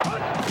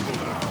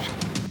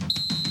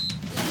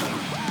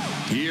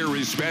Here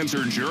is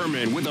Spencer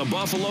German with a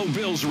Buffalo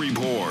Bills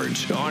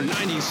report on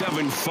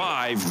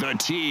 97.5 The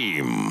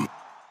Team.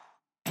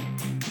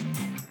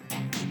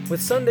 With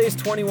Sunday's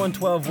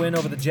 21-12 win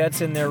over the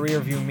Jets in their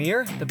rearview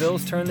mirror, the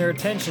Bills turn their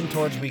attention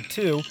towards Week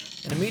 2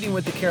 and a meeting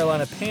with the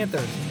Carolina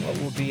Panthers,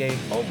 what will be a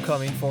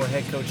homecoming for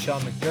head coach Sean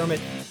McDermott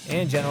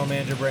and general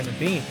manager Brandon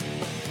Beane.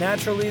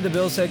 Naturally, the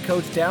Bills head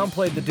coach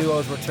downplayed the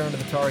duo's return to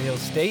the Tar Heel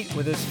state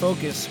with his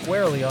focus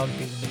squarely on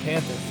beating the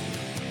Panthers.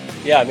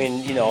 Yeah, I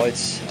mean, I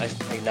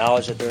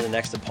acknowledge that they're the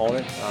next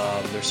opponent.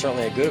 They're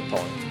certainly a good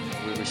opponent.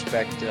 We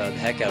respect the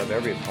heck out of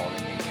every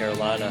opponent. And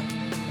Carolina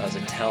is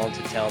a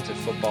talented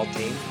football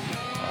team.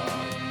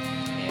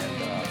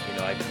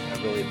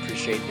 I really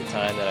appreciate the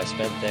time that I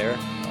spent there.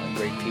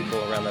 Great people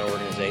around that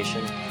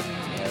organization.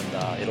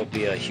 And it'll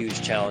be a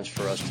huge challenge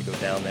for us to go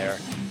down there.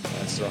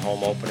 It's their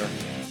home opener.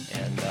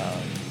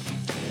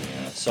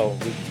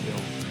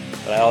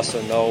 But I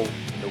also know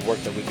the work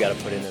that we've got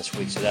to put in this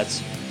week. So that's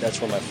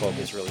where my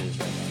focus really is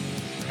right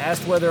now.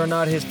 Asked whether or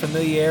not his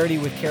familiarity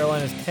with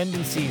Carolina's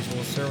tendencies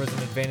will serve as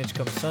an advantage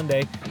come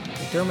Sunday,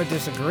 McDermott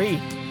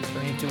disagreed,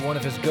 turning to one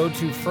of his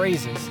go-to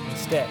phrases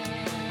instead.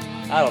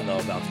 I don't know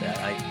about that.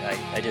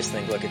 I just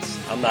think, look,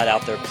 I'm not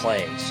out there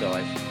playing, so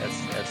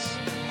that's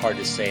hard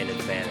to say an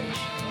advantage.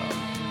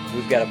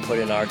 We've got to put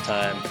in our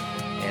time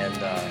and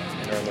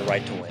earn the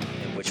right to win,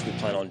 in which we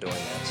plan on doing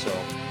that. So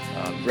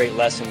great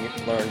lesson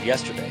learned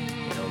yesterday.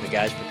 The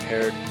guys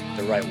prepared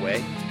the right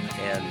way,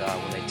 and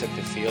when they took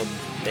the field,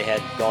 they had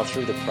gone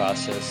through the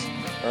process,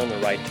 earned the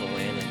right to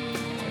win,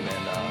 and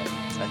then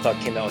I thought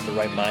came out with the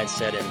right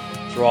mindset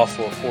and through all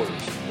 4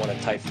 quarters, won a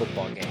tight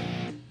football game.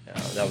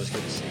 That was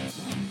good to see.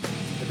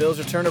 The Bills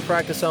return to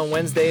practice on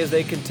Wednesday as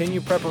they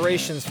continue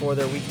preparations for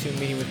their Week 2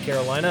 meeting with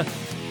Carolina.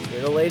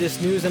 Hear the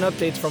latest news and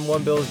updates from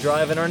One Bills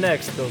Drive in our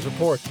next Bills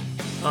Report.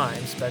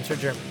 I'm Spencer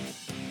German.